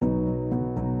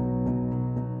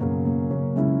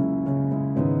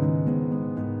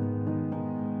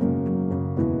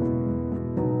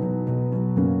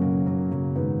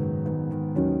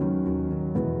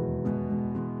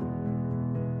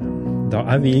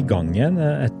Da vi I gang igjen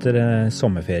etter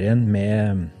sommerferien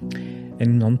med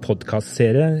en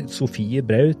podkastserie, Sofie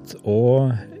Braut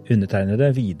og undertegnede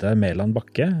Vidar Mæland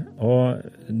Bakke. Og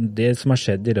det som har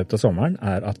skjedd I løpet av sommeren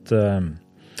at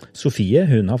Sofie,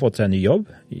 hun har fått seg en ny jobb.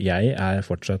 Jeg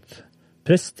fortsatt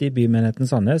prest I ByMenigheten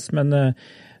Sandnes, men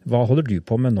hva holder du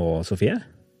på med nå, Sofie?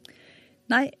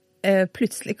 Nei,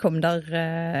 plutselig kom der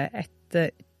et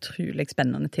utrolig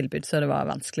spennende tilbud, så det var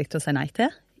vanskelig å si nei til,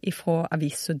 fra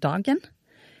avisa Dagen,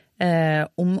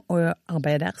 om å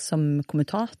arbeide der som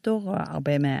kommentator og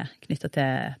arbeide med knyttet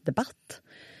til debatt.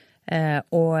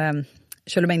 Og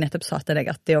selv om jeg nettopp sa til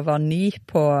deg at det å være ny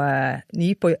på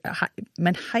med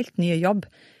en helt ny jobb,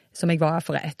 som jeg var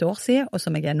for et år siden, og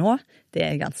som jeg nå, det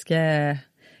ganske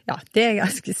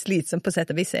slitsomt på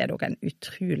sett og vis, så det også en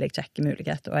utrolig kjekk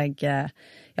mulighet. Og jeg,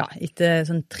 etter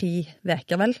sånn 3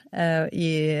 veker vel,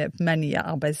 med ny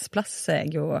arbeidsplass, så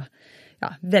jeg jo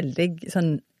veldig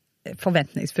sånn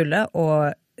forventningsfulle,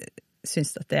 og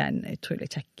synes at det en utrolig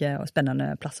kjekk og spennende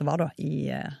plass å være da,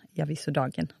 I avisa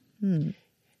Dagen.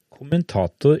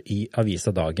 Kommentator I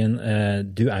avisa Dagen.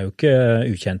 Du jo ikke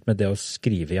ukjent med det å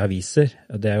skrive I aviser.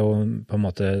 Det jo på en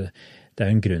måte, det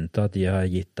jo en grunn til at de har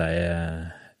gitt deg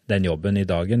den jobben I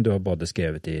Dagen. Du har både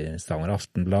skrevet I Stavanger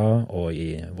Aftenblad og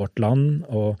I Vårt Land,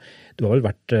 og du har vel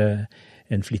vært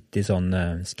en flittig sånn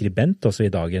skribent også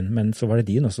I Dagen, men så var det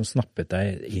de nå som snappet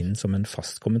deg inn som en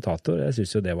fast kommentator. Jeg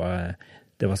synes jo det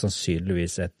var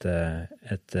sannsynligvis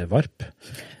et varp.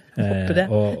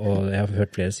 Og jeg har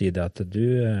hørt flere si det at du,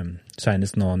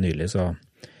 senest nå nylig, så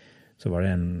var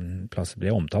det en plass som ble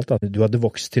omtalt, at du hadde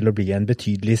vokst til å bli en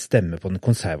betydelig stemme på den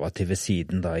konservative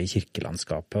siden da I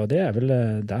kirkelandskapet, og det vel,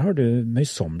 der har du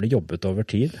møysommelig jobbet over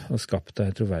tid og skapt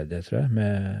deg troverdighet, tror jeg,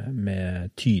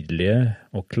 med tydelige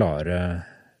og klare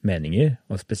meninger,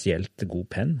 og spesielt god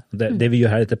penn. Det vi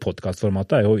gjør her I dette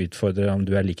podcastformatet jo å utfordre om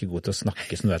du like god til å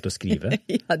snakke som du til å skrive.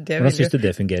 Hvordan synes du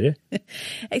det fungerer?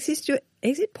 Jeg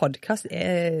synes podcast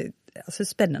altså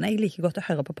spennende. Jeg liker godt å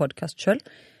høre på podcast selv.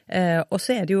 Og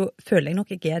så det jo, føler jeg nok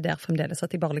jeg der fremdeles,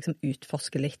 at jeg bare liksom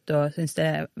utforsker litt, og synes det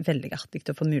veldig artig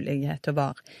å få mulighet til å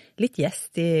være litt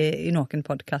gjest I noen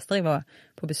podcaster. Jeg var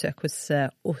på besøk hos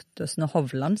Ottesen og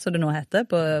Hovland, som det nå heter,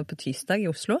 på tirsdag I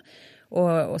Oslo,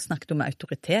 og snakket om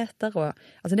autoriteter. Og,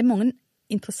 altså det mange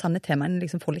interessante temaer en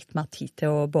liksom får litt mer tid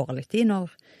til å bore litt I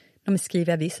når vi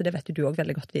skriver aviser, det vet du også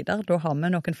veldig godt, Vidar. Da har vi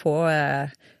noen få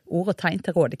ord og tegn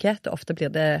til rådighet, og ofte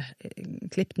blir det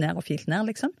klippet ned og filt ned,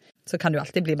 liksom. Så kan det jo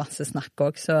alltid bli masse snakk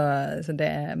også,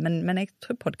 men jeg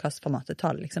tror podcastformatet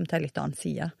taler liksom til en litt annen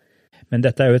side. Men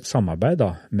dette jo et samarbeid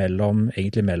da,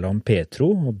 mellom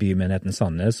Petro og ByMenigheten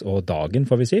Sandnes og Dagen,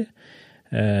 får vi si.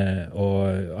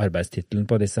 Og arbeidstitelen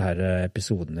på disse her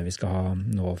episodene vi skal ha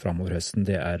nå fremover høsten,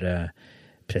 det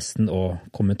Presten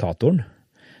og kommentatoren.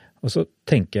 Og så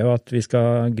tenker jeg at vi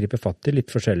skal gripe fatt I litt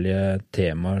forskjellige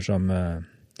temaer som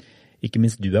ikke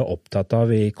minst du opptatt av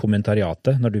I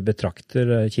kommentariatet når du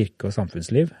betrakter kirke og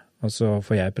samfunnsliv. Og så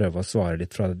får jeg prøve å svare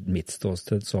litt fra mitt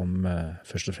ståsted som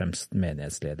først og fremst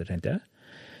menighetsleder, tenkte jeg.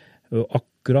 Og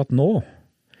akkurat nå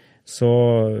så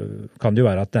kan det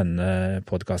jo være at denne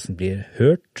podcasten blir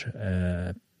hørt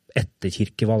etter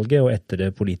kirkevalget og etter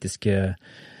det politiske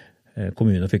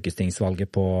kommune- og fylkestingsvalget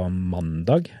på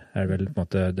mandag, vel på en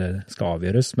måte det skal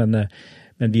avgjøres, men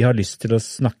vi har lyst til å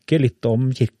snakke litt om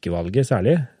kirkevalget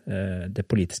særlig. Det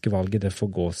politiske valget, det får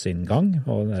gå sin gang,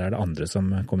 og der det andre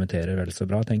som kommenterer vel så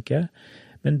bra, tenker jeg.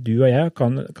 Men du og jeg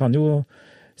kan jo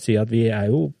si at vi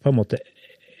jo på en måte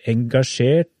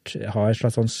engasjert, har et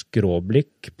slags sånn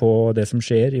skråblikk på det som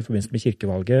skjer I forbindelse med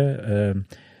kirkevalget.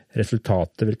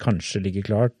 Resultatet vil kanskje ligge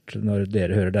klart når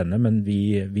dere hører denne, men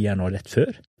vi nå rett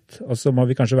før. Og så må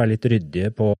vi kanskje være litt ryddige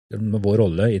på vår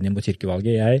rolle inn mot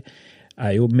kirkevalget. Jeg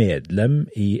jo medlem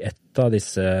I en av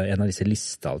disse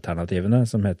listealternativene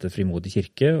som heter Frimodig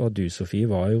kirke, og du, Sofie,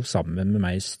 var jo sammen med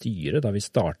meg I styret da vi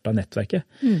startet nettverket.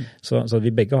 Så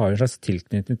vi begge har en slags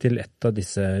tilknytning til et av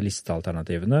disse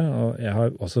listealternativene, og jeg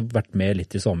har også vært med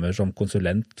litt I sommer som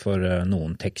konsulent for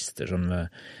noen tekster som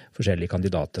forskjellige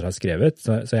kandidater har skrevet,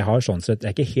 så jeg har sånn sett,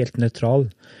 jeg ikke helt neutral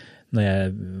når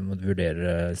jeg måtte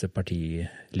vurdere disse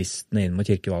partilistene inn mot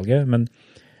kirkevalget,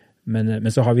 men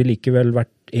så har vi likevel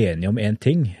vært enige om en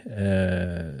ting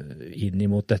inn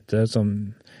mot dette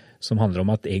som handler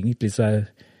om at egentlig så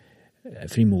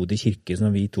Frimodig kirke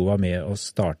som vi to var med å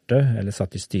starte, eller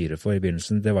satt I styret for I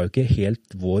begynnelsen, det var jo ikke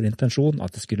helt vår intensjon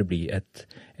at det skulle bli et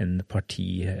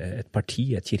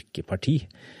kirkeparti.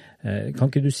 Kan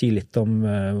ikke du si litt om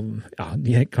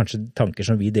de kanskje tanker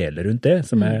som vi deler rundt det,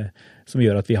 som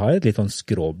gjør at vi har et litt sånn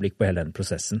skråblikk på hele den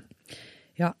prosessen?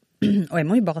 Ja, og jeg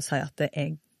må jo bare si at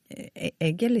jeg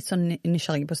jeg litt sånn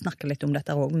nysgjerrig på å snakke litt om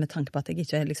dette også, med tanke på at jeg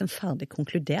ikke liksom ferdig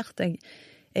konkludert.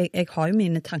 Jeg har jo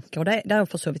mine tanker, og det har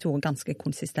jo for så vidt vært ganske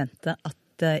konsistente,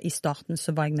 at i starten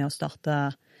så var jeg med å starte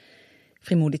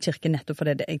Frimodig kirke nettopp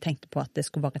fordi jeg tenkte på at det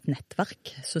skulle være et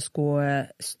nettverk som skulle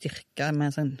styrke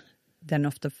med sånn, den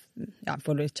ofte, ja,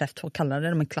 får du kjeft for å kalle det,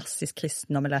 men klassisk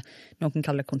kristendom, eller noen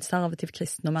kaller det konservativ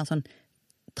kristendom, mer sånn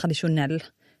tradisjonell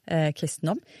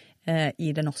kristendom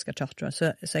i det norske kirka.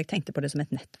 Så jeg tenkte på det som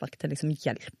et nettverk til liksom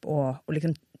hjelp og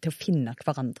liksom til å finne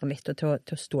hverandre litt og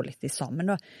til å stå litt i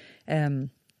sammen.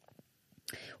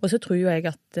 Og så tror jo jeg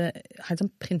at helt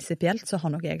sånn prinsipielt så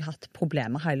har nok jeg hatt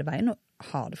problemer hele veien og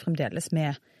har det fremdeles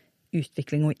med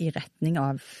utviklingen i retning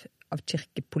av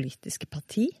kirkepolitiske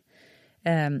parti.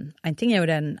 En ting er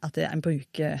jo den at en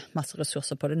bruker masse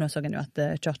ressurser på det. Nå så en jo at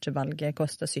kirkevalget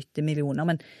koster 70 millioner,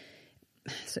 men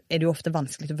så er det jo ofte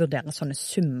vanskelig å vurdere sånne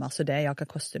summer, så det, ja, hva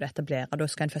koster det å etablere? Da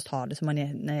skal en først ha det så man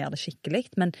gjør det skikkelig.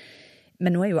 Men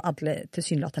nå er jo alle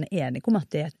tilsynelatende enige om at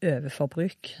det er et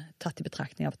overforbruk, tatt i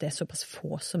betraktning av at det er såpass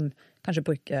få som kanskje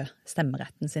bruker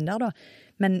stemmeretten sin der, da.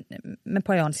 Men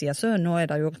på en annen side så nå er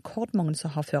det jo rekordmange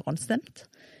som har forhåndsstemt,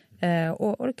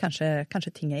 og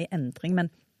kanskje ting er i endring, men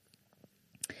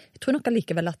jeg tror nok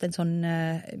allikevel at en sånn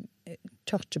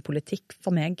kirkepolitikk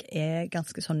for meg er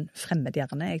ganske sånn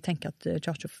fremmedgjørende. Jeg tenker at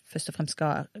kirke først og fremst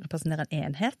skal representere en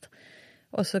enhet,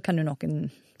 og så kan jo noen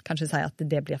kanskje si at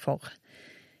det blir for,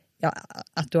 ja,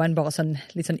 at da en bare sånn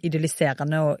litt sånn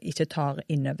idealiserende og ikke tar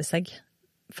inn over seg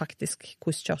faktisk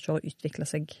hvordan kirke utvikler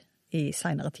seg i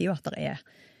senere tid, og at det er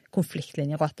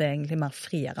konfliktlinjer, og at det er egentlig mer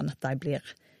friere enn at de blir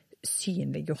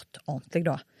synliggjort ordentlig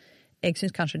da. Jeg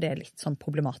synes kanskje det er litt sånn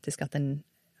problematisk at en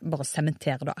bare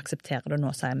sementerer det og aksepterer det, og nå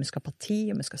sier vi skal ha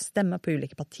parti, og vi skal stemme på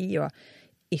ulike partier, og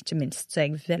ikke minst så er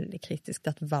jeg veldig kritisk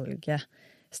til at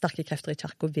sterke krefter i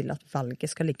kirka vil at valget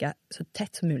skal ligge så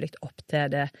tett som mulig opp til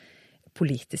det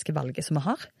politiske valget som vi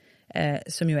har,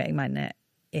 som jo jeg mener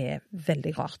er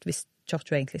veldig rart hvis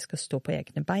kirka egentlig skal stå på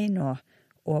egne bein og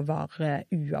være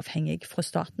uavhengig fra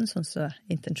staten, sånn som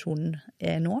intensjonen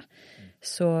er nå,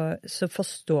 så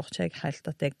forstår ikke jeg helt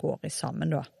at det går i sammen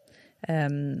da.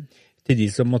 Til de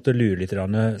som måtte lure litt,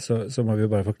 så må vi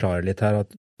jo bare forklare litt her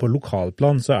at på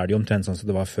lokalplan så er det jo omtrent sånn som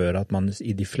det var før, at man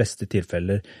i de fleste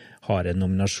tilfeller har en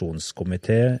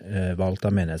nominasjonskomité valgt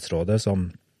av menighetsrådet som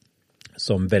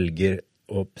velger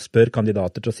og spør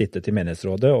kandidater til å sitte til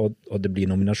menighetsrådet, og det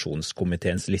blir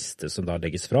nominasjonskomiteens liste som da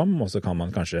legges fram, og så kan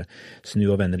man kanskje snu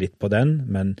og vende litt på den,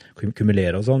 men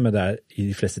kumulere og sånn, men det er i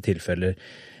de fleste tilfeller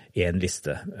en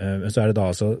liste. Så er det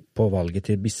da altså på valget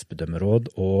til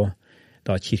bispedømmeråd og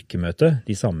da kirkemøte,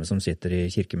 de samme som sitter i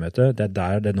kirkemøte, det er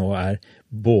der det nå er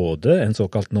både en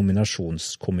såkalt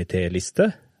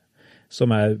nominasjonskomiteliste, som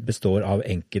består av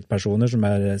enkeltpersoner som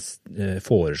er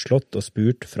foreslått og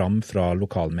spurt fram fra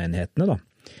lokalmenighetene da.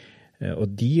 Og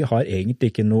de har egentlig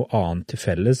ikke noe annet til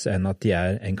felles enn at de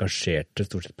er engasjerte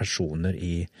stort sett personer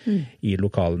i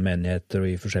lokalmenigheter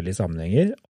og i forskjellige sammenhenger.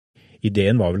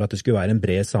 Ideen var vel at det skulle være en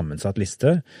bred sammensatt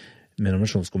liste, med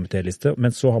nominasjonskomiteliste, men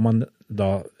så har man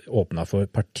da åpnet for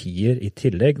partier i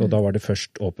tillegg, og da var det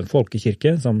først Åpen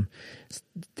folkekirke som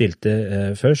stilte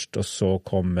først, og så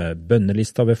kom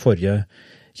bønnelista ved forrige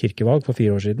kirkevalg for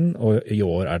 4 år siden, og i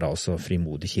år er da også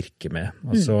Frimodig kirke med.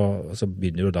 Og så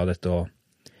begynner jo da dette å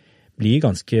bli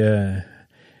ganske,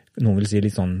 noen vil si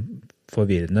litt sånn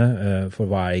forvirrende, for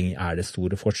hva er det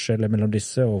store forskjeller mellom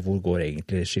disse, og hvor går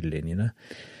egentlig skillelinjene?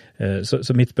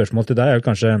 Så mitt spørsmål til deg er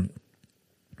kanskje,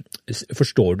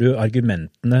 forstår du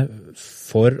argumentene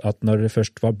for at når det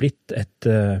først var blitt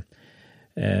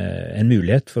en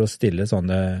mulighet for å stille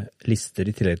sånne lister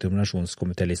i tillegg til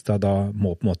nominasjonskomitélista, da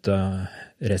må på en måte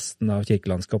resten av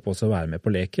kirkelandskapet også være med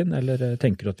på leken, eller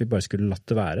tenker du at vi bare skulle latt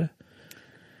det være?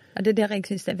 Ja, det er der jeg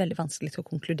synes det er veldig vanskelig å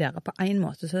konkludere. På en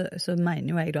måte så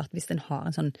mener jo jeg da at hvis en har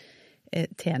en sånn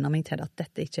tilnærming til at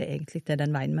dette ikke egentlig er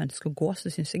den veien vi ønsker å gå,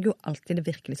 så synes jeg jo alltid det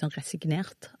virker litt sånn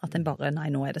resignert, at en bare, nei,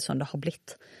 nå er det sånn det har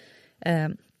blitt.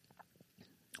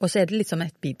 Og så er det litt som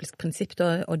et bibelsk prinsipp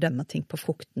å dømme ting på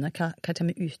fruktene. Hva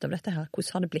kommer ut av dette her?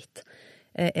 Hvordan har det blitt?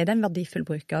 Er det en verdifull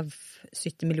bruk av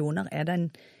 70 millioner?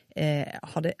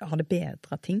 Har det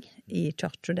bedret ting i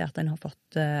kirken, det at en har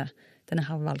fått denne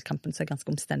her valgkampen som er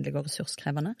ganske omstendelig og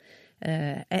ressurskrevende?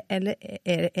 Eller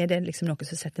er det liksom noe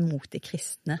som setter mot i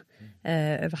kristne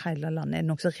over hele landet? Er det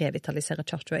noe som revitaliserer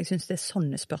kirken? Jeg synes det er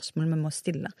sånne spørsmål vi må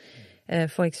stille.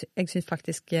 For jeg synes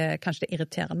faktisk kanskje det er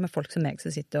irriterende med folk som meg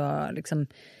som sitter og liksom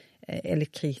er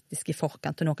litt kritisk i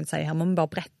forkant, og noen sier her må vi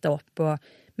bare brette opp.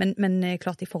 Men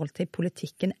klart i forhold til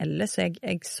politikken ellers, så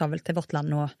jeg sa vel til Vårt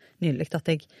Land nå nylig at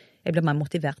jeg blir mer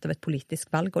motivert av et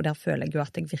politisk valg, og der føler jeg jo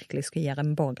at jeg virkelig skal gjøre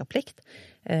en borgerplikt.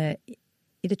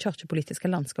 i det kirkepolitiske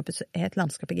landskapet så et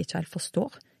landskap jeg ikke helt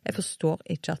forstår. Jeg forstår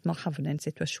ikke at vi har havnet i en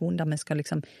situasjon der vi skal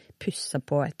liksom pusse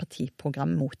på et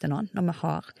partiprogram mot en annen, når vi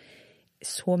har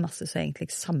så masse som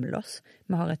egentlig samler oss.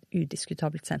 Vi har et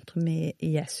udiskutabelt sentrum i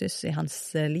Jesus, i hans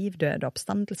liv, død og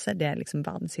oppstandelse. Det liksom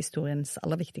verdenshistoriens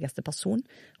aller viktigste person,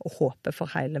 og håpet for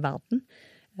hele verden.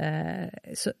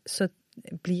 Så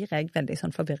blir jeg veldig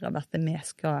sånn forvirret av at vi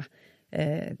skal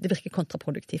det virker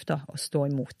kontraproduktivt da, å stå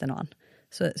imot en annen.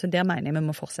 Så der mener jeg vi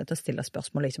må fortsette å stille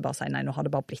spørsmål, og ikke bare si nei, nå har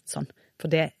det bare blitt sånn.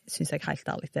 For det synes jeg helt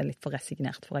ærlig, det er litt for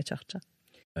resignert for en kirke.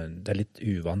 Det er litt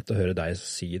uvant å høre deg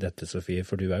si dette, Sofie,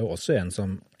 for du er jo også en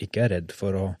som ikke er redd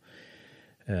for å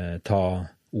ta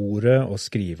ordet og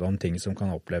skrive om ting som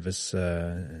kan oppleves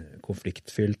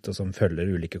konfliktfylt, og som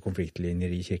følger ulike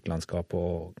konfliktlinjer i kirkelandskapet,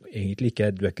 og egentlig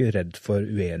ikke, du er ikke redd for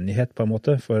uenighet på en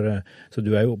måte, så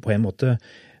du er jo på en måte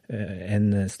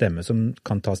en stemme som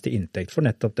kan tas til inntekt for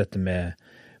nettopp dette med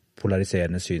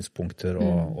polariserende synspunkter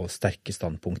og sterke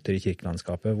standpunkter i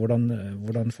kirkelandskapet.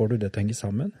 Hvordan får du det til å henge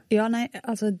sammen? Ja, nei,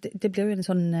 altså det blir jo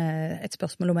et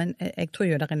spørsmål om jeg tror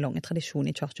jo det er en lang tradisjon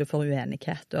i kirken for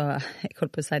uenighet, og jeg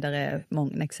holdt på å si det er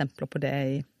mange eksempler på det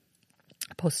i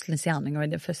apostelens gjerning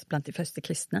og blant de første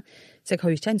kristne. Så jeg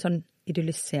har jo ikke en sånn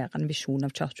idylliserende visjon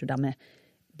av kirken der vi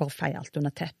bare feier alt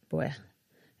under teppet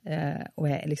og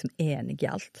er liksom enige i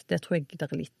alt. Det tror jeg det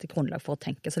er litt grunnlag for å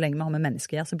tenke. Så lenge vi har med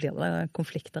mennesker her, så blir det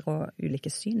konflikter og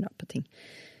ulike syn på ting.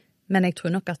 Men jeg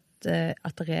tror nok at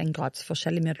det er en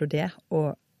gradsforskjell mellom det,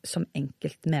 og som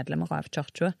enkelt medlemmer av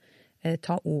kirken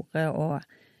ta ordet og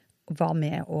være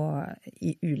med og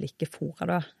i ulike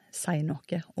fora da, si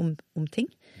noe om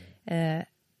ting.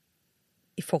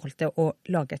 I forhold til å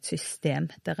lage et system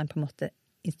der en på en måte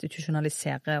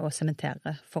institusjonaliserer og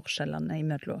sementerer forskjellene i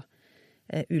mellom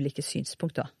ulike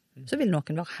synspunkter. Så vil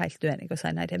noen være helt uenige og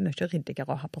si nei, det er mye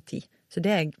ryddigere å ha parti. Så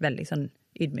det er jeg veldig sånn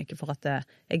ydmyke for at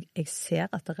jeg ser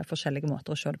at det er forskjellige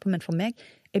måter å se det på, men for meg,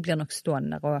 jeg blir nok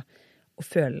stående der og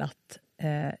føle at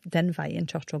den veien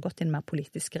kirken har gått i en mer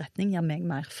politisk retning gjør meg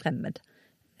mer fremmed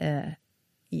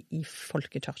i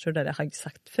folkekirken. Det har jeg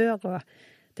sagt før,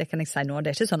 og det kan jeg si nå.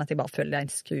 Det er ikke sånn at jeg bare føler det er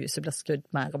en skru som blir skrudd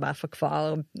mer og mer for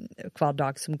hver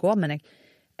dag som går, men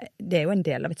det er jo en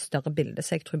del av et større bilde,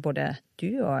 så jeg tror både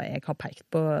du og jeg har pekt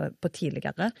på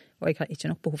tidligere, og jeg har ikke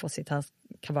nok behov for å si her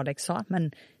hva var det jeg sa, men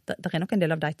det er nok en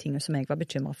del av de tingene som jeg var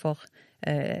bekymret for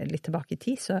litt tilbake i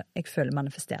tid, så jeg føler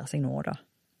manifesterer seg nå da.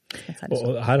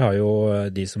 Og her har jo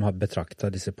de som har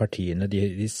betraktet disse partiene,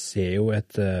 de ser jo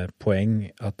et poeng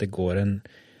at det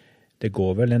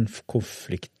går vel en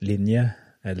konfliktlinje,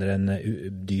 eller en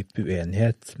dyp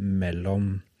uenighet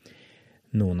mellom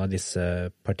noen av disse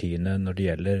partiene når det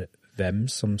gjelder hvem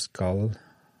som skal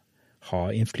ha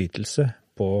innflytelse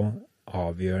på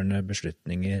avgjørende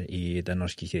beslutninger i den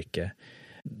norske kirke.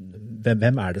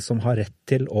 Hvem er det som har rett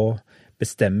til å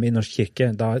bestemme i norsk kirke?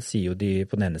 Da sier jo de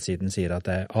på den ene siden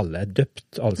at alle er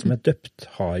døpt. Alle som er døpt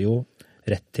har jo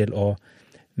rett til å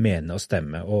mene og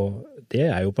stemme. Og det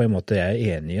er jo på en måte jeg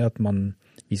er enig i at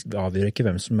vi avgjør ikke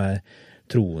hvem som er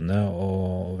troende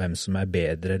og hvem som er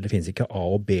bedre. Det finnes ikke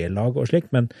A- og B-lag og slik,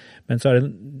 men så er det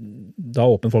da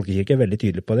Åpen folkekirke veldig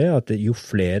tydelig på det, at jo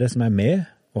flere som er med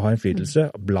og har innflytelse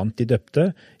blant de døpte,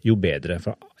 jo bedre.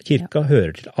 For kirka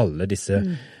hører til alle disse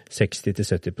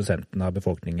 60-70% av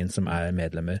befolkningen som er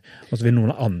medlemmer. Og så vil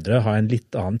noen andre ha en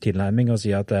litt annen tilnærming og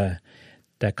si at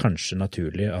det er kanskje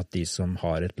naturlig at de som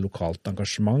har et lokalt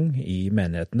engasjement i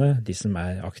menighetene, de som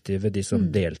er aktive, de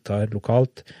som deltar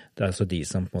lokalt, det er altså de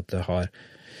som på en måte har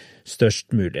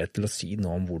størst mulighet til å si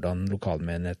noe om hvordan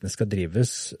lokalmenighetene skal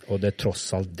drives, og det er tross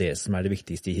alt det som er det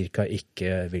viktigste i kirka,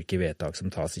 ikke hvilke vedtak som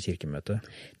tas i kirkemøtet.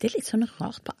 Det er litt sånn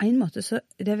rart på en måte, så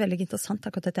det er veldig interessant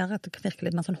akkurat dette at det kan virke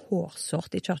litt mer sånn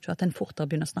hårsårt i kirka, at en fortere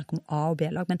begynner å snakke om A- og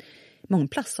B-lag, men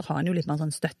mange plasser har en jo litt mer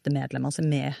sånn støttemedlemmer som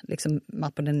er liksom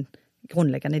mer på den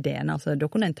grunnleggende ideen. Altså, da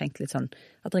kunne en tenkt litt sånn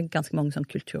at det er ganske mange sånn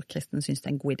kulturkristne synes det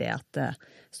er en god idé at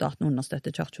staten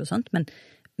understøtter kirke og sånt,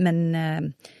 men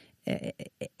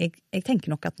jeg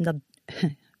tenker nok at jeg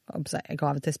har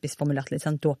av og til spissformulert litt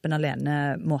sånn dåpen alene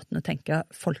måten å tenke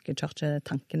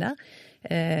folkekirketanken der.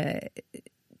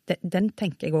 Den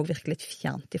tenker jeg også virkelig litt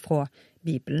fjernt ifra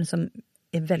Bibelen, som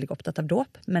er veldig opptatt av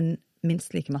dåp, men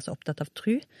minst like masse opptatt av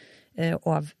tro, og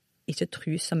av ikke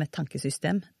tro som et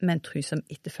tankesystem, men tro som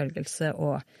etterfølgelse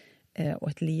og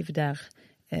et liv der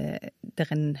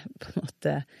en på en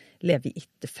måte lever i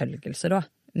etterfølgelse da,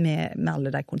 med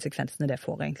alle de konsekvensene det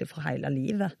får egentlig for hele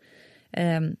livet.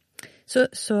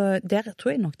 Så der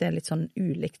tror jeg nok det er litt sånn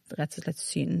ulikt rett og slett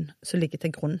syn som ligger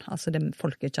til grunn. Altså den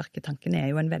folkekirketanken er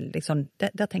jo en veldig sånn,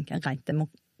 der tenker jeg rent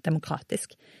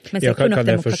demokratisk. Kan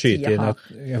jeg få skyte inn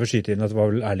at det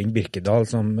var vel Erling Birkedal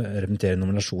som representerer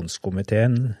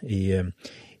nominasjonskomiteen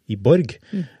i Borg,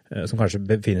 som kanskje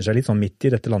befinner seg litt sånn midt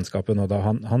i dette landskapet nå. Da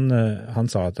han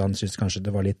sa at han synes kanskje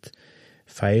det var litt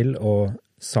feil å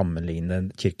sammenligne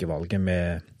kirkevalget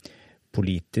med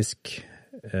politisk,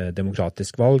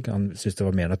 demokratisk valg. Han synes det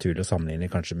var mer naturlig å sammenligne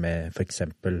kanskje med for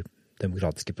eksempel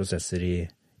demokratiske prosesser i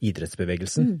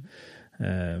idrettsbevegelsen.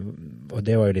 Og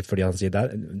det var jo litt fordi han sier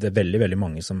det er veldig, veldig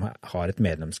mange som har et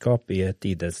medlemskap i et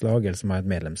idrettslag, eller som har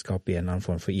et medlemskap i en eller annen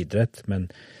form for idrett, men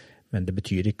det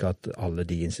betyr ikke at alle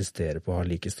de insisterer på å ha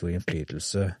like stor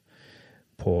innflytelse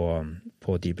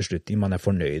på de beslutninger. Man er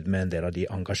fornøyd med en del av de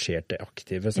engasjerte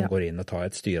aktive som går inn og tar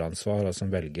et styreansvar, og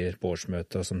som velger på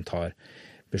årsmøtet, og som tar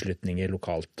beslutninger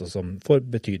lokalt, og som får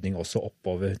betydning også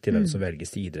oppover til hvem som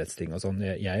velges til idrettsting og sånn.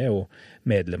 Jeg er jo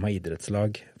medlem av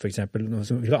idrettslag, for eksempel.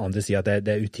 Så vil andre si at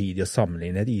det er utidig å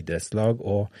sammenligne et idrettslag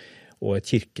og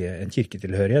en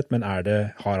kirketilhørighet, men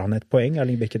har han et poeng,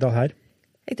 Erling Birkedal, her?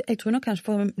 Jeg tror nok kanskje,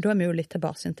 for da er vi jo litt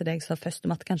tilbake til det jeg sa først,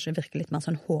 om at det kanskje virker litt mer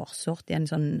sånn hårsårt i en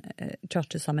sånn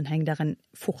church-sammenheng, der en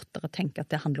fortere tenker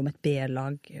at det handler om et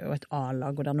B-lag og et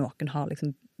A-lag, og der noen har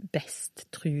liksom best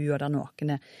tru, og der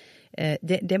noen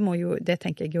det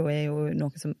tenker jeg jo er jo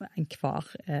noe som en kvar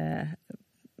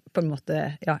på en måte,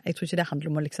 jeg tror ikke det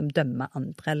handler om å liksom dømme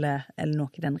andre eller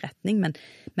noe i den retning,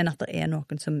 men at det er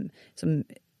noen som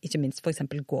ikke minst for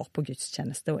eksempel går på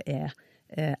gudstjeneste og er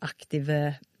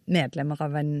aktive medlemmer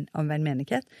av en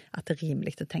menighet, at det er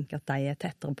rimelig å tenke at de er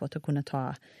tettere på til å kunne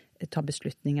ta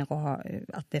beslutninger, og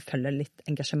at det følger litt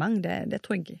engasjement. Der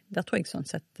tror jeg sånn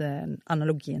sett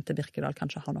analogien til Birkedal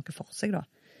kanskje har noe for seg da.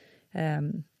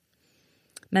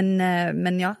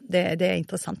 Men ja, det er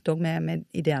interessant også med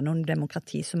ideen om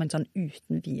demokrati som en sånn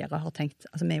uten videre har tenkt.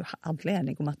 Altså, vi er jo alle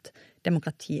enige om at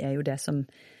demokrati er jo det som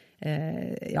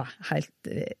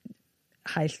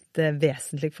helt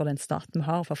vesentlig for den staten vi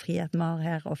har, for friheten vi har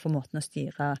her, og for måten å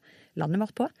styre landet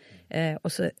vårt på. Og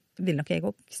så vil nok jeg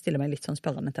også stille meg litt sånn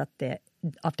spørrende til at det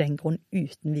av den grunn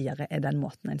uten videre er den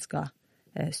måten en skal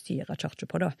styre kirka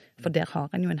på da. For der har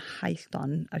en jo en helt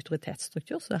annen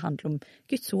autoritetsstruktur, så det handler om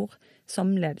Guds ord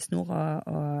som ledesnor,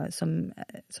 og som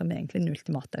egentlig den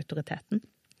ultimate autoriteten.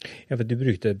 Ja, for du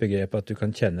brukte et begrep at du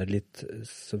kan kjenne litt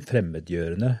som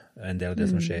fremmedgjørende en del av det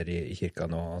som skjer i kirka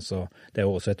nå. Altså, det er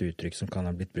jo også et uttrykk som kan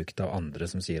ha blitt brukt av andre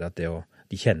som sier at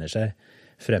de kjenner seg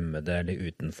fremmede eller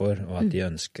utenfor, og at de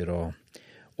ønsker å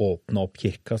åpne opp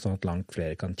kirka sånn at langt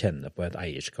flere kan kjenne på et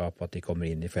eierskap, at de kommer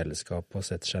inn i fellesskap og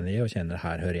setter seg ned og kjenner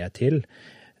her hører jeg til.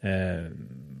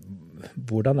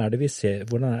 Hvordan er det vi ser,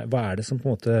 hva er det som på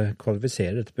en måte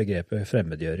kvalifiserer dette begrepet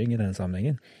fremmedgjøring i denne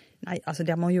sammenhengen? Nei, altså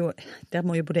der må jo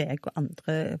både jeg og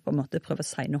andre på en måte prøve å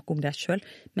si noe om det selv,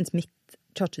 mens mitt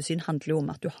kirkesyn handler jo om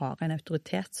at du har en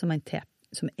autoritet som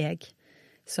jeg,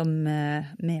 som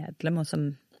medlem og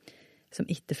som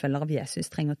etterfølger av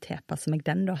Jesus trenger å tilpasse meg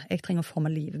den da. Jeg trenger å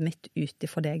forme livet mitt ut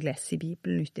ifra det jeg leser i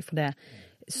Bibelen, ut ifra det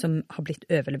som har blitt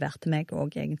overlevert til meg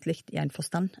og egentlig i en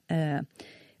forstand.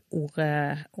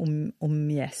 Ordet om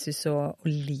Jesus og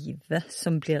livet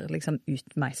som blir liksom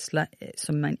utmeislet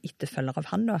som en etterfølger av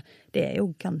han da, det er jo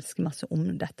ganske masse om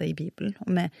dette i Bibelen.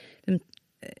 Og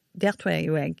der tror jeg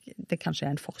jo det kanskje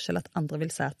er en forskjell at andre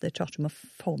vil si at kirken må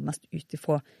formes ut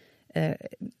ifra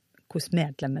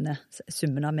hvordan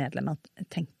summen av medlemmer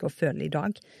tenker og føler i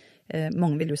dag.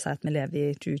 Mange vil jo si at vi lever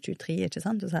i 2023, ikke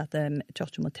sant? Og si at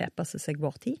kirken må tilpasse seg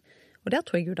vår tid. Og der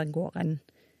tror jeg jo det går en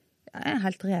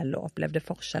helt reell og opplevde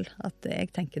forskjell. At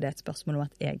jeg tenker det er et spørsmål om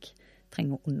at jeg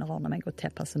trenger å underordne meg og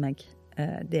tilpasse meg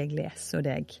det jeg leser og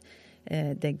det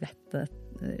jeg vet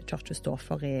kirken står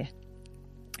for i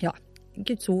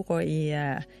Guds ord og i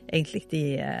egentlig i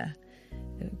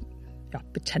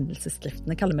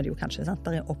bekjennelsesskriftene kaller vi det jo kanskje, sant?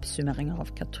 Det er oppsummeringer av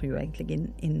hva tro egentlig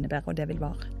innebærer, og det vil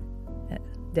være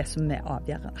det som er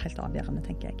helt avgjørende,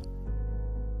 tenker jeg.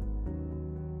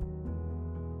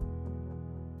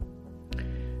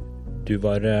 Du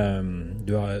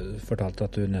har fortalt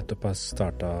at du nettopp har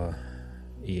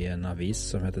startet i en avis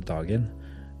som heter Dagen.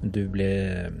 Du ble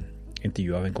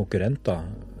intervjuet av en konkurrent da,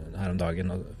 her om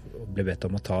dagen og ble bedt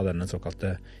om å ta denne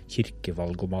såkalte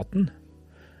kirkevalgomaten.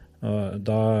 Og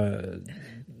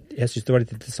jeg synes det var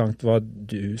litt interessant hva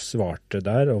du svarte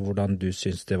der, og hvordan du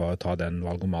synes det var å ta den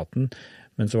valgomaten.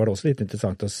 Men så var det også litt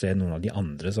interessant å se noen av de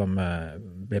andre som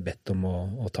ble bedt om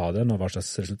å ta den, og hva slags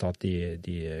resultat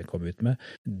de kom ut med.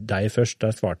 Deg først,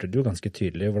 der svarte du jo ganske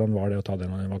tydelig. Hvordan var det å ta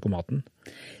den valgomaten?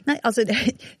 Nei, altså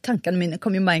tankene mine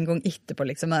kom jo med en gang etterpå,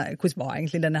 liksom, hvordan var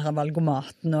egentlig denne her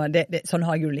valgomaten, og sånn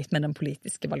har jeg jo litt med den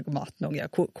politiske valgomaten også, ja.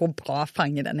 Hvor bra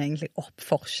fanger den egentlig opp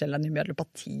forskjellene mellom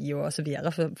parti og så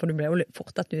videre, for det ble jo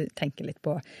fort at du tenker litt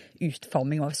på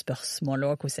utforming av spørsmål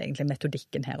og hvordan egentlig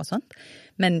metodikken her og sånt,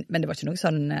 men det var ikke noe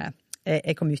sånn,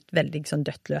 jeg kom ut veldig sånn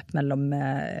dødt løp mellom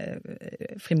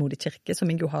frimodig kirke, som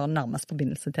jeg jo har nærmest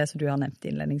forbindelse til, som du har nevnt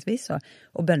innledningsvis,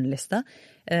 og bønnelister.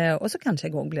 Og så kanskje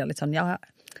jeg også blir litt sånn, ja,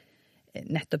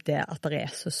 nettopp det at det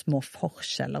så små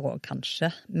forskjeller også kanskje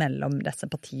mellom disse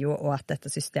partiene, og at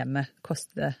dette systemet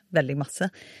koster veldig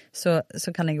masse,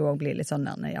 så kan jeg jo også bli litt sånn,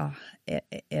 ja,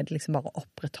 det liksom bare å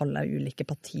opprettholde ulike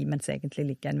partier, mens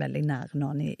egentlig ligger en veldig nær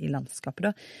noen i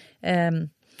landskapet da.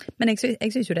 Men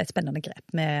jeg synes jo det et spennende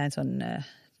grep med en sånn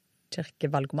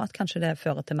kirkevalgomat. Kanskje det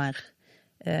fører til mer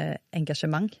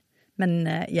engasjement. Men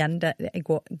igjen, jeg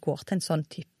går til en sånn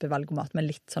type valgomat med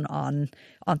litt sånn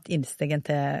annet innsteg enn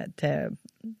til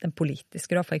den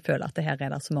politiske, da, for jeg føler at det her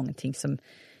det så mange ting som,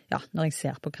 ja, når jeg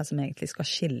ser på hva som egentlig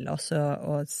skal skille oss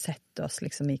og sette oss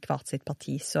liksom i hvert sitt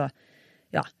parti, så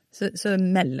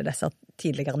melder disse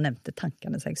tidligere nevnte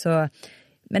tankene seg.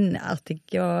 Men artig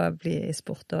å bli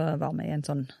spurt og være med i en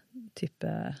sånn type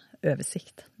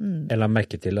oversikt. Jeg la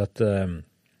merke til at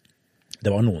det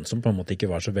var noen som på en måte ikke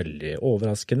var så veldig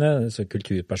overraskende, så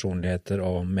kulturpersonligheter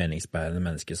og meningsbærende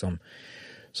mennesker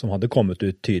som hadde kommet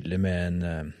ut tydelig med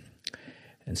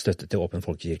en støtte til Åpen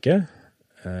folkekirke.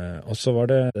 Og så var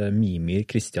det Mimir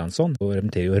Kristiansson, og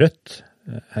representerer jo Rødt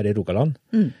her i Rogaland.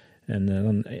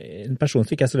 En person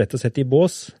som ikke så lett å sette i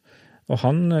bås, og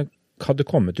han hadde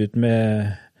kommet ut med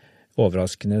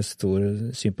overraskende stor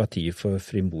sympati for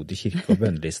frimodig kirke og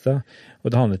bønnelista.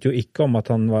 Og det handlet jo ikke om at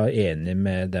han var enig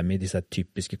med dem i disse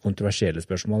typiske kontroversielle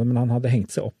spørsmålene, men han hadde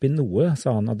hengt seg opp i noe,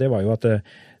 sa han. Og det var jo at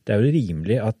det jo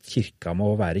rimelig at kirka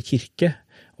må være kirke,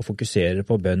 og fokusere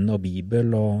på bønn og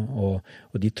bibel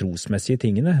og de trosmessige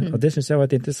tingene. Og det synes jeg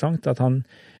var interessant, at han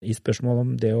i spørsmål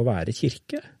om det å være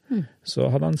kirke, så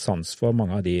hadde han sans for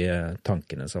mange av de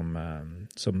tankene som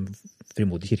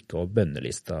frimodig kirke og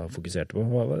bønnelista fokuserte på.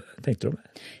 Hva tenkte du om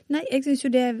det? Nei, jeg synes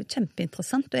jo det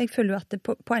kjempeinteressant, og jeg føler jo at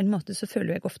på en måte så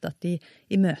føler jeg ofte at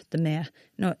i møte med,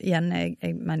 igjen,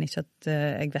 jeg mener ikke at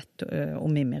jeg vet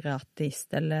om Mimir er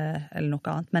ateist eller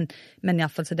noe annet, men i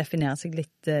hvert fall så definerer seg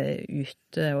litt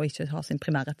ut og ikke har sin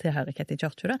primære tilhørighet i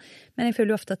kirka. Men jeg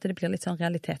føler jo ofte at det blir litt sånn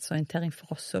realitetsorientering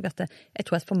for oss, og at jeg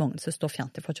tror at for mange som står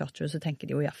fjernt fra kirka, så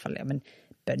tenker de jo i hvert fall, ja, men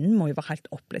bønnen må jo være helt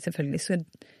opplevd. Selvfølgelig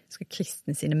skal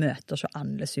kristne sine møter så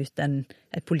annerledes ut enn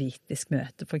et politisk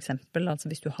møte, for eksempel.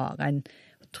 Altså hvis du har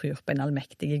tror på en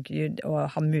allmektige Gud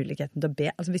og har muligheten til å be.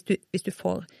 Altså hvis du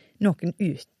får noen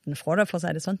utenfra, da, for å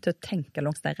si det sånn, til å tenke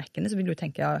langs de rekkene, så vil du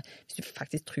tenke, ja, hvis du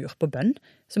faktisk tror på bønn,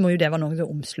 så må jo det være noe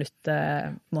som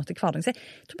omslutter på en måte hverdagen. Så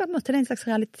jeg tror på en måte det en slags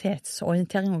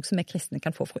realitetsorientering også, som vi kristne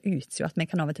kan få fra utsida, at vi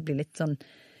kan av og til bli litt sånn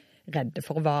redde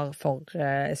for å være for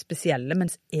spesielle,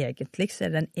 mens egentlig så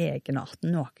det den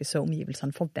egenarten noe som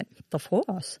omgivelsene forventer fra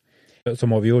oss. Så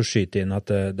må vi jo skyte inn at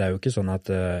det jo ikke sånn at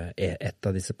et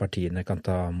av disse partiene kan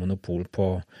ta monopol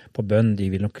på bønn. De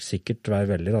vil nok sikkert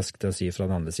være veldig raske til å si fra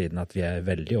den andre siden at vi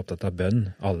veldig opptatt av bønn,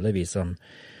 alle vi som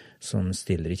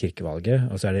stiller i kirkevalget,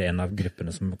 og så det en av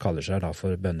gruppene som kaller seg da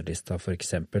for bønnelista, for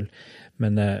eksempel.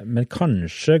 Men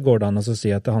kanskje går det an å si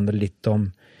at det handler litt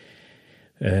om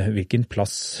hvilken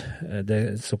plass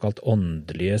det såkalt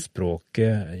åndelige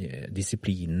språket,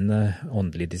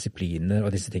 åndelige disipliner og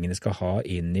disse tingene skal ha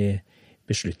inn i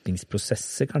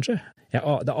beslutningsprosesser, kanskje. Det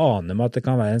aner meg at det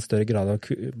kan være en større grad av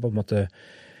på en måte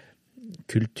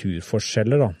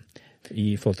kulturforskjeller, da,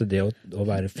 i forhold til det å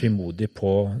være frimodig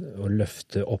på å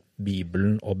løfte opp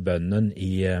Bibelen og bønnen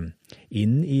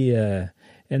inn i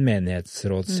en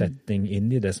menighetsrådssetning, inn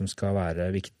i det som skal være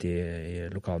viktig i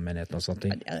lokalmenigheten og sånne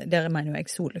ting. Det mener jo jeg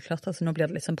soleklart, altså nå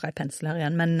blir det liksom brei pensel her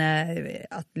igjen, men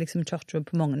at liksom kirka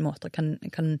på mange måter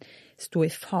kan stå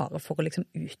i fare for å liksom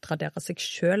utradere seg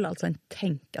selv, altså en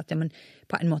tenker at ja, men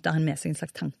på en måte har en med seg en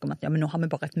slags tanke om at ja, men nå har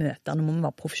vi bare et møte, nå må vi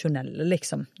være profesjonelle,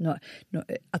 liksom.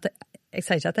 Jeg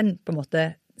sier ikke at en på en måte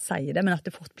sier det, men at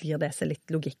det fort blir det som litt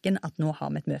logikken, at nå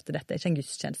har vi et møte, dette ikke en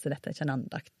gudstjeneste, dette ikke en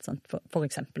andakt, sant? For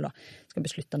eksempel, da, skal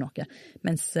beslutte noe.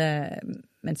 Mens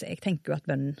jeg tenker jo at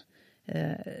bønnen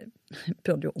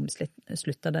burde jo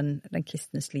omslutte den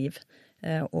kristnes liv,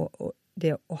 og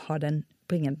det å ha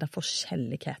bringe den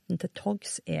forskjelligheten til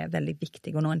torgs veldig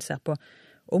viktig, og når en ser på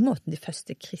måten de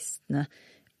første kristne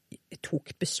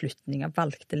tok beslutninger,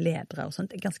 valgte ledere og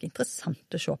sånt, ganske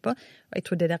interessant å se på, og jeg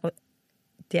tror det der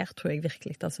der tror jeg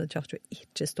virkelig altså kirka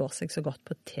ikke står seg så godt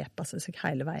på å tilpasse seg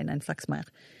hele veien en slags mer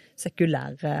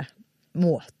sekulær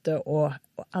måte å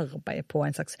arbeide på,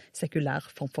 en slags sekulær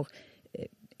form for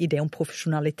idé om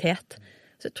profesjonalitet.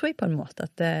 Så tror jeg på en måte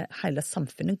at hele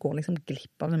samfunnet går liksom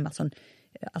glipp av en mer sånn,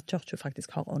 at kirka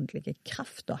faktisk har åndelige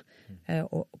kraft da,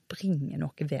 og bringer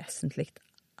noe vesentlig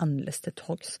annerledes til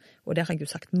torgs. Og det har jeg jo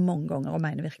sagt mange ganger, og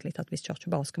mener virkelig at hvis kirka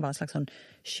bare skal være en slags sånn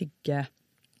skygge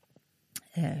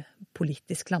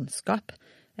politisk landskap,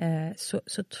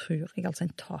 så tror jeg altså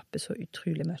en taper så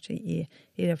utrolig mye i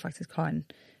det å faktisk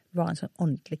være en sånn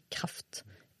åndelig kraft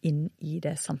inn i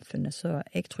det samfunnet. Så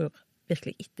jeg tror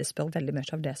virkelig etterspør veldig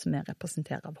mye av det som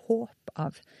representerer av håp,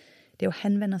 av det å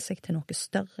henvende seg til noe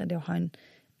større, det å ha en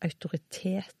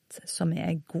autoritet som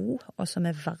god, og som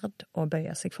verd å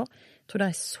bøye seg for. Jeg tror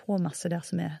det så masse der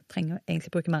som trenger å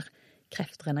egentlig bruke mer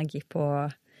krefter og energi på å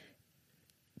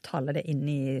tale det inn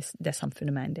i det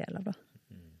samfunnet vi en del av. Da.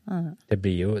 Det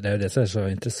er jo det som så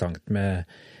interessant med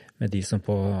de som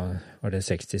på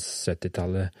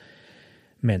 60-70-tallet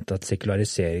mente at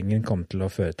sekulariseringen kom til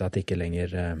å føre til at ikke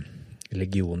lenger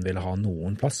religion ville ha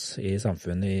noen plass i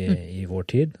samfunnet i vår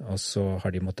tid. Og så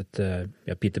har de måttet,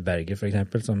 Peter Berger for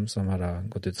eksempel, som har da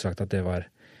gått ut og sagt at det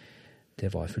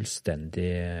var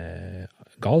fullstendig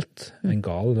galt. En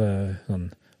gal sånn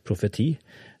profeti.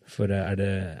 For er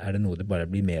det noe det bare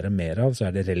blir mer og mer av,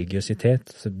 så det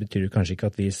religiøsitet. Så betyr det kanskje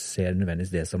ikke at vi ser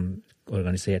nødvendigvis det som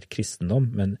organisert kristendom,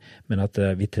 men at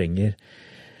vi trenger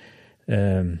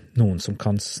noen som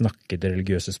kan snakke det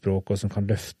religiøse språk, og som kan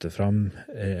løfte fram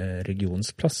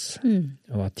religionens plass.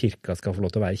 Og at kirka skal få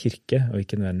lov til å være kirke, og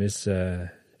ikke nødvendigvis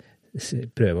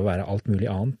prøve å være alt mulig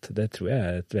annet. Det tror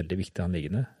jeg et veldig viktig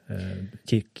anliggende.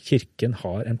 Kirken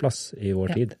har en plass i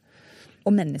vår tid.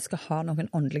 Og mennesker har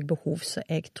noen åndelige behov, så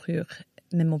jeg tror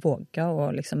vi må våge å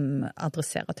liksom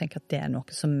adressere og tenke at det noe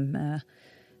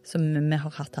som vi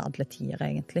har hatt til alle tider,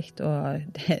 egentlig.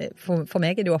 Og for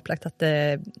meg det jo opplagt at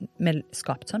vi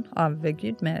skapt sånn av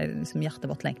Gud, med liksom hjertet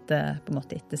vårt lengter på en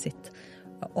måte etter sitt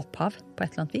opphav på et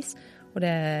eller annet vis. Og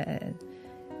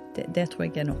det tror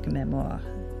jeg noe vi må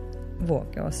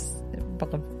våge å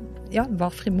bare,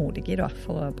 være frimodige i da,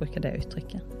 for å bruke det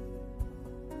uttrykket.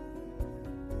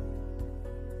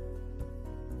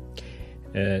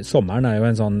 Sommeren jo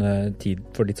en sånn tid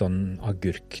for litt sånn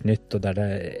agurknytt, og der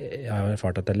jeg har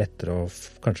erfart at det lettere å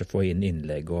kanskje få inn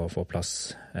innlegg og få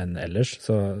plass enn ellers.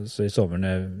 Så i sommeren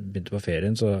jeg begynte på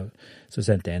ferien, så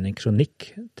sendte jeg en kronikk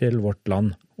til Vårt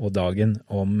Land og Dagen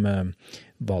om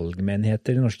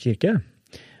valgmenigheter i Norsk kirke.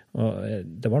 Og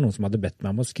det var noen som hadde bedt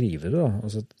meg om å skrive det da, og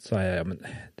så sa jeg, men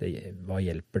hva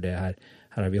hjelper det her?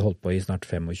 Her har vi holdt på i snart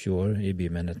 25 år i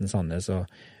ByMenigheten Sandnes,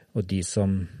 og de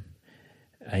som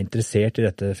interessert i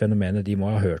dette fenomenet, de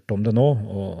må ha hørt om det nå,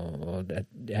 og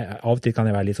av og til kan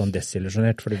jeg være litt sånn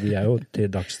desillusjonert, fordi vi jo til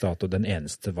dags dato den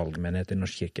eneste valgmenighet i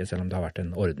Norsk kirke, selv om det har vært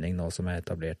en ordning nå som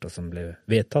etablert og som ble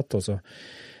vedtatt, også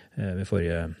ved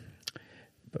forrige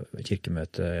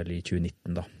kirkemøte eller i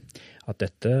 2019 da, at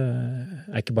dette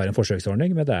ikke bare en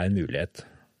forsøksordning, men det en mulighet.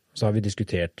 Så har vi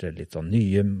diskutert litt sånn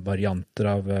nye varianter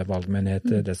av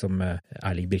valgmenigheter, det som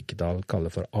Erling Birkedal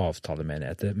kaller for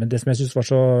avtalemenigheter. Men det som jeg synes var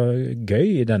så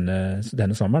gøy i denne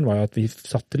sommeren, var jo at vi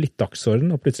satte litt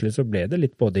dagsorden, og plutselig så ble det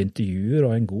litt både intervjuer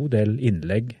og en god del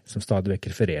innlegg som stadig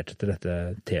vekk refererte til dette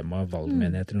temaet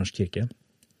valgmenigheter i Norsk kirke.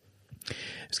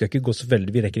 Vi rekker ikke gå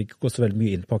så veldig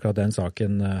mye inn på akkurat den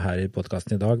saken her i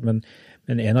podkasten i dag, men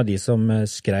en av de som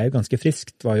skrev ganske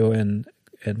friskt var jo en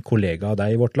kollega av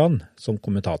deg i Vårt Land som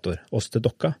kommentator, Åste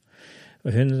Dokka.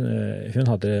 Og hun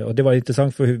hadde, og det var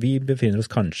interessant, for vi befinner oss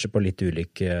kanskje på litt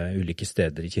ulike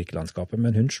steder i kirkelandskapet,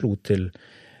 men hun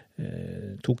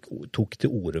tok til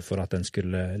orde for at den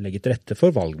skulle legge til rette for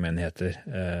valgmenigheter.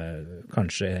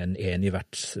 Kanskje en i hver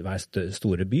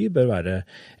store by bør være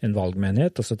en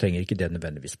valgmenighet, og så trenger ikke det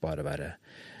nødvendigvis bare være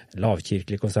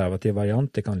lavkirkelig konservativ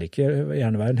variant, det kan like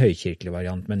gjerne være en høykirkelig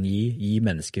variant, men gi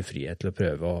mennesker frihet til å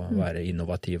prøve å være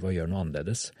innovative og gjøre noe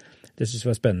annerledes. Det synes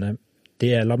jeg var spennende.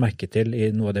 Det jeg la merke til i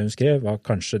noe av det hun skrev, var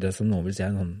kanskje det som noen vil si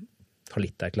en sånn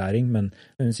fallitterklæring, men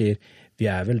hun sier,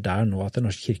 vi vel der nå at Den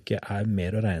norske kirke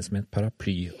mer å regne som en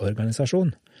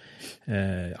paraplyorganisasjon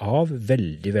av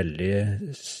veldig, veldig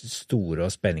store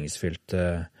og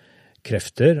spenningsfylte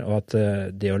krefter, og at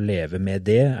det å leve med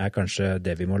det kanskje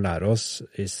det vi må lære oss,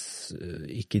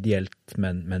 ikke ideelt,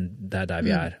 men det der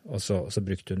vi og så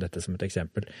brukte hun dette som et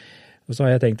eksempel. Og så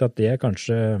har jeg tenkt at det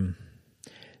kanskje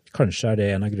det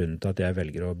en av grunnene til at jeg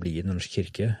velger å bli i Den norske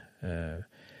kirke,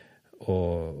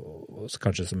 og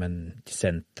kanskje som en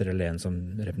dissenter eller en som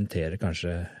representerer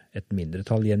kanskje et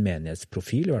mindretall i en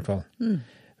menighetsprofil i hvert fall.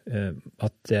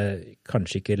 At jeg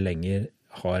kanskje ikke lenger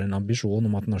har en ambisjon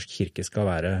om at norsk kirke skal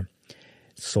være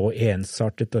så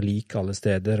ensartet og lik alle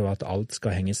steder, og at alt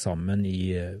skal henge sammen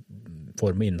i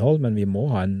form og innhold, men vi må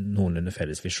ha en noenlunde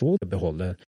felles visjon,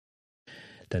 beholde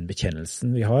den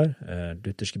bekjennelsen vi har,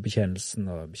 lutherske bekjennelsen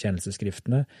og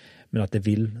bekjennelsesskriftene, men at det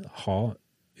vil ha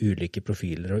ulike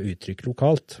profiler og uttrykk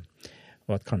lokalt,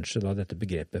 og at kanskje da dette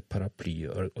begrepet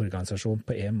paraplyorganisasjon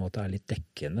på en måte litt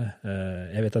dekkende.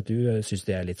 Jeg vet at du synes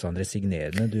det litt sånn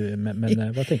resignerende, men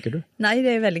hva tenker du? Nei,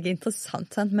 det veldig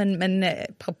interessant, sant? Men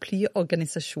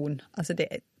paraplyorganisasjon, altså det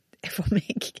for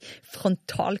meg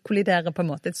frontalkolliderer på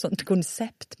en måte et sånt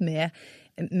konsept med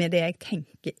det jeg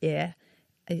tenker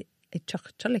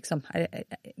kyrkja, liksom,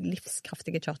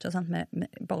 livskraftige kyrkja, sant, med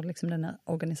bare liksom denne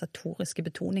organisatoriske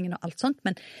betoningen og alt sånt,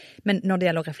 men når det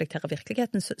gjelder å reflektere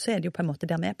virkeligheten, så det jo på en måte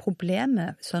der med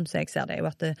problemet, sånn som jeg ser det, jo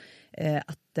at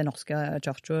det norske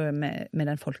kyrkja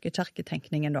med den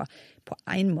folkekirketenkningen da, på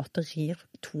en måte rir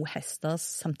to hester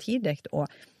samtidig, og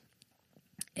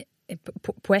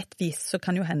på et vis så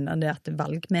kan jo hende det at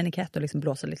valgmenigheter liksom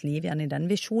blåser litt liv igjen i den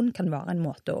visjonen, kan være en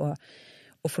måte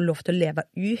å få lov til å leve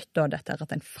ut av dette,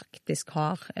 at en faktisk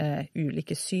har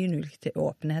ulike syn, ulike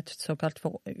åpenhet, såkalt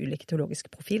for ulike teologiske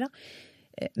profiler.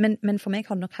 Men for meg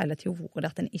har det nok hele tiden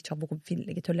vært at en ikke har vært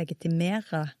villig til å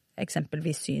legitimere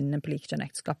eksempelvis synene på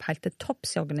likkjønnektskap helt til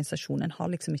topps i organisasjonen.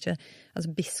 Har liksom ikke,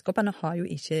 altså biskopene har jo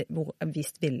ikke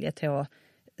vist vilje til å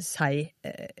si,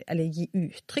 eller gi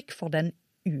uttrykk for den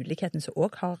ulikheten som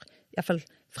også har, i hvert fall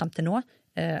frem til nå,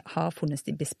 har funnet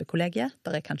i bispekollegiet.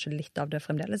 Der kanskje litt av det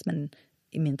fremdeles, men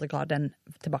i mindre grad enn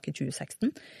tilbake i 2016.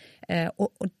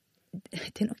 Og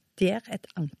det nok der et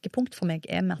ankepunkt for meg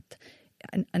med at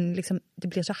en liksom, det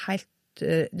blir ikke helt,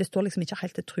 det står liksom ikke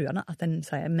helt til truende at en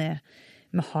sier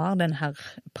vi har den her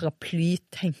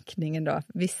paraplytenkningen da,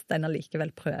 hvis en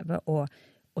allikevel prøver å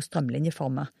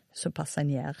strømlinjeforme såpass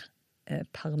en gjør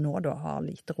per nå da har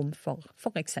lite rom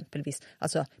for eksempelvis,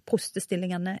 altså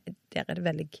prostestillingene, der det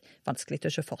veldig vanskelig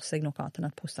å se for seg noe annet enn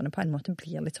at prostene på en måte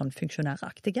blir litt sånn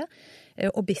funksjonæraktige,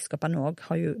 og biskopene også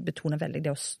har jo betonet veldig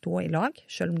det å stå i lag,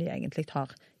 selv om de egentlig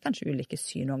har kanskje ulike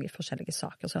syn også i forskjellige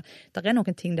saker, så det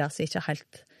noen ting der som ikke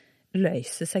helt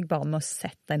løser seg bare med å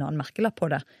sette en annen merkelapp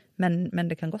på det, men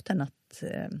det kan godt hende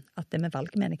at det med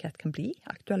valgmenighet kan bli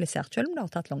aktualisert, selv om det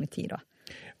har tatt lang tid da.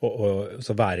 Og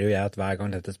så værer jo jeg at hver gang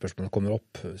dette spørsmålet kommer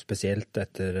opp, spesielt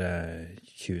etter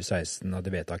 2016 og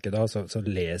det vedtaket da, så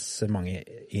leser mange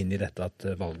inn i dette at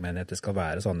valgmenigheter skal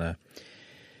være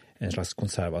en slags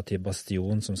konservativ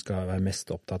bastion som skal være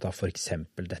mest opptatt av for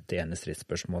eksempel dette ene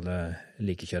stridsspørsmålet,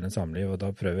 likekjønnet samliv, og da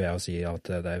prøver jeg å si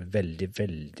at det veldig,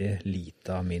 veldig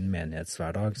lite av min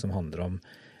menighetshverdag som handler om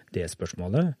det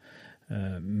spørsmålet.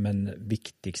 Men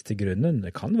viktigste grunnen,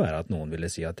 det kan være at noen ville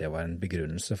si at det var en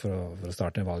begrunnelse for å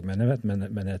starte en valgmenighet,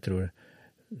 men jeg tror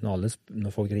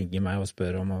når folk ringer meg og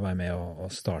spør om å være med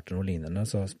og starte noe lignende,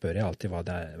 så spør jeg alltid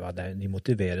hva de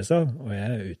motiveres av, og jeg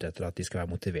er ute etter at de skal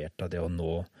være motivert av det å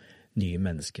nå nye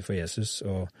mennesker for Jesus,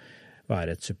 og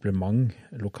være et supplement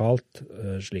lokalt,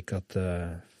 slik at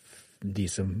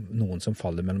noen som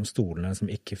faller mellom stolene,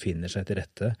 som ikke finner seg til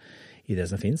rette i det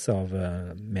som finnes av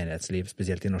menighetsliv,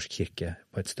 spesielt i norsk kirke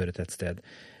på et større tettsted,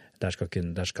 der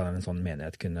skal en sånn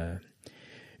menighet kunne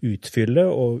utfylle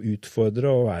og utfordre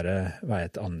og være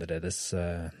et annerledes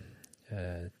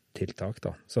tiltak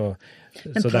da. Så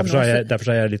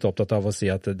derfor er jeg litt opptatt av å si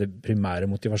at det primære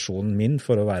motivasjonen min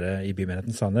for å være i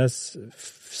ByMenigheten Sandnes,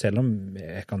 selv om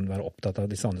jeg kan være opptatt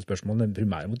av disse andre spørsmålene, den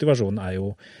primære motivasjonen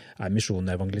er misjon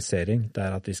og evangelisering, det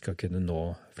er at vi skal kunne nå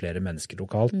flere mennesker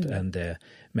lokalt enn det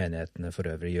menighetene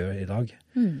for øvrig gjør i dag.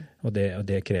 Og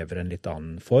det krever en litt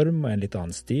annen form og en litt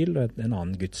annen stil, og en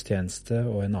annen gudstjeneste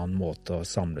og en annen måte å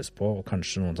samles på, og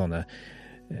kanskje noen sånne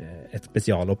et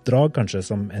spesialoppdrag, kanskje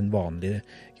som en vanlig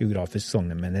geografisk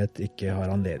sognemenighet ikke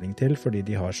har anledning til, fordi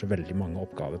de har så veldig mange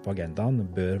oppgaver på agendaen,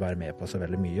 bør være med på så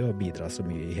veldig mye og bidra så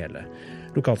mye i hele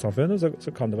lokalsamfunnet,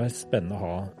 så kan det være spennende å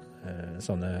ha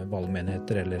sånne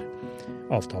valgmenigheter eller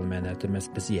avtalemenigheter med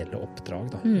spesielle oppdrag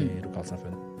da, i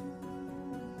lokalsamfunnet.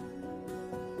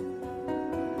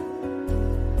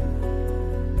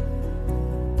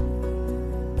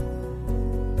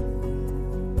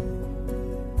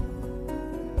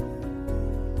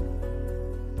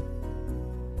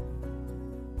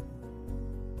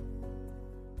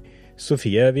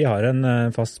 Sofie, vi har en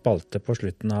fast spalte på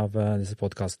slutten av disse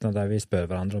podcastene der vi spør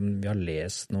hverandre om vi har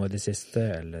lest noe i det siste,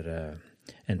 eller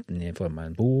enten i form av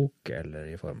en bok, eller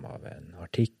i form av en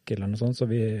artikkel eller noe sånt, så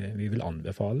vi vil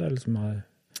anbefale, eller som har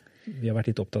vi har vært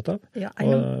litt opptatt av. Ja,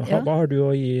 Hva har du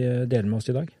å dele med oss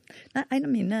i dag? Nei, en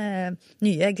av mine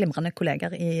nye glimrende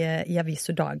kolleger i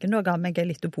avisa Dagen ga meg en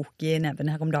liten bok i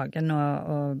neven her om dagen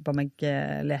og ba meg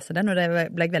lese den, og det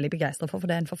ble jeg veldig begeistret for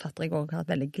det er en forfatter jeg også har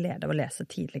hatt veldig glede av å lese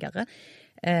tidligere.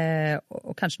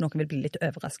 Og kanskje noen vil bli litt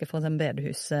overrasket for en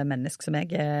bedehusmenneske som jeg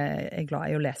er glad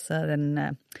i å lese den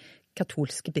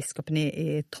katolske biskopen i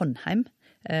Trondheim,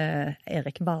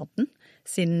 Erik Varden,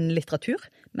 sin litteratur.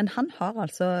 Men han har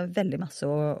altså veldig masse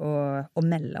å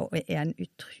melde, og er en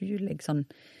utrolig sånn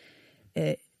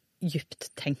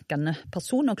dypttenkende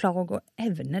person, og klarer å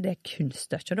evne det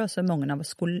kunststykket da, så mange av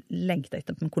oss skulle lengte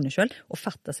etter at man kunne selv, og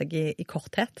fatte seg i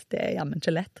korthet. Det er jammen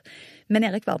ikke lett. Men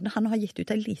Erik Varden, han har gitt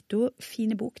ut en liten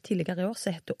fine bok tidligere i år,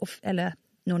 som heter,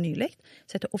 nå nylig,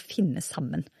 som heter Å finne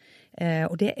sammen.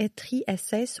 Og det er 3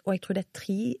 essays, og jeg tror det er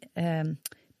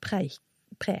 3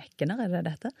 prekener, er det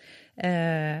dette,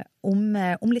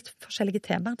 om litt forskjellige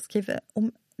temaer. Han skriver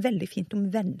veldig fint om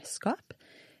vennskap.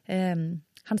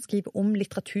 Han skriver om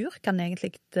litteratur, kan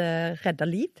egentlig redde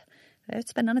liv. Det er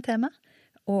et spennende tema.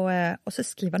 Og så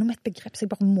skriver han om et begrep som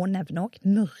jeg bare må nevne også,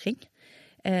 murring.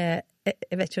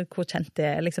 Jeg vet ikke hvor kjent det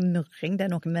er, liksom murring, det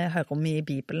er noe vi hører om i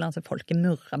Bibelen, altså folket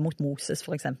murrer mot Moses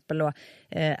for eksempel, og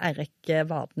Eirik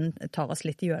Varden tar oss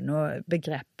litt gjennom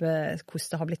begrepet hvordan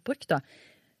det har blitt brukt da.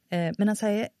 Men han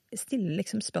stiller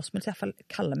liksom spørsmål som i hvert fall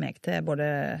kaller meg til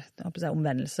både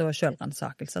omvendelse og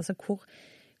selvransakelse, altså hvordan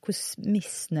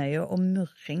misnøye og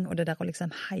murring og det der å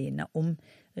liksom hegne om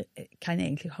hva en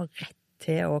egentlig har rett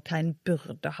til, og hva en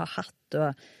burde ha hatt, og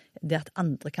det at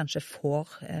andre kanskje får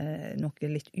noe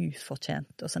litt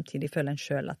ufortjent, og samtidig føler en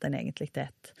selv at en egentlig er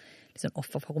et liksom,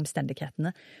 offer for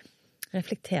omstendighetene.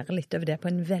 Reflekterer litt over det på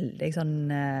en veldig sånn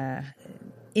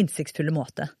innsiktsfulle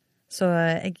måte. Så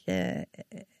jeg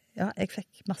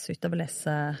fikk masse ut av å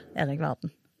lese Erik Varden.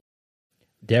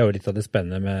 Det er jo litt av det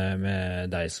spennende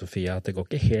med deg, Sofie, at det går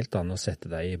ikke helt an å sette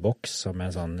deg i boks som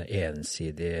en sånn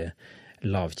ensidig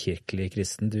lavkirkelig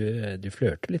kristen. Du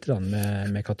flørter litt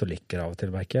med katolikker av og til,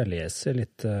 merker jeg. Leser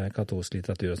litt katolsk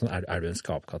litteratur og sånn. Er du en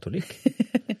skapkatolikk?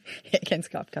 Jeg er en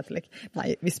skapkatolikk.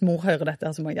 Nei, hvis mor hører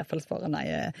dette, så må jeg i hvert fall svare nei.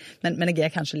 Men jeg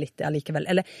er kanskje litt allikevel.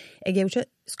 Eller, jeg er jo ikke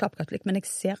skapkatolikk, men jeg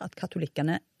ser at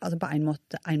katolikkene, altså på en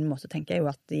måte tenker jeg jo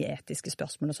at de etiske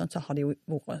spørsmål og sånt, så har de jo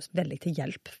vært veldig til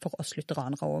hjelp for oss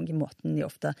lutheranere og i måten de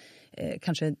ofte,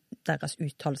 kanskje deres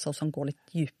uttalelser som går litt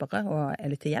dypere og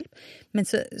er litt til hjelp. Men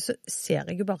så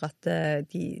ser jeg jo bare at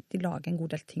de lager en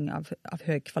god del ting av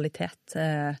høy kvalitet,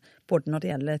 både når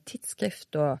det gjelder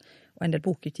tidsskrift og en del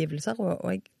bokutgivelser,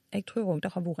 og jeg tror også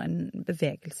det har vært en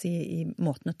bevegelse i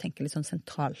måten å tenke litt sånn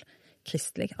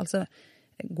sentralkristelig. Altså,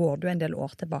 går du en del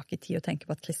år tilbake i tid og tenker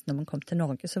på at kristendommen kom til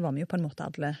Norge, så var vi jo på en måte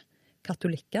alle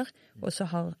katolikker, og så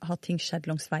har ting skjedd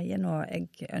langs veien, og jeg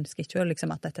ønsker ikke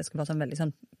liksom, at dette skal være sånn veldig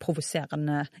sånn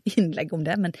provoserende innlegg om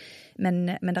det, men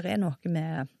det er noe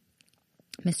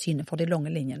med synet for de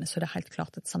lange linjene, så det er helt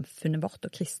klart at samfunnet vårt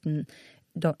og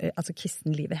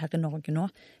kristenlivet her i Norge nå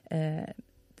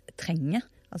trenger,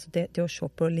 altså det å se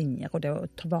på linjer og det å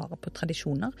ta vare på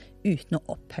tradisjoner uten å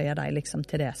opphøye deg liksom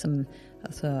til det som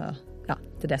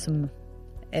til det som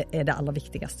er det aller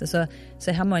viktigste.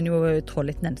 Så her må en jo trå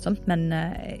litt nennsomt, men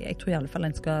jeg tror i alle fall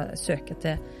en skal søke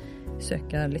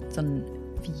litt sånn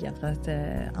videre til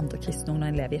andre kristne når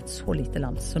en lever i et så lite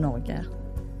land som Norge er.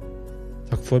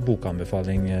 Takk for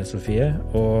bokanbefaling, Sofie,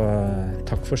 og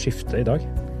takk for skiftet i dag.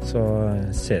 Så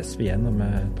ses vi igjen om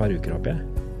et par uker, håper jeg.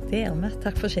 Det gjør vi.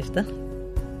 Takk for skiftet.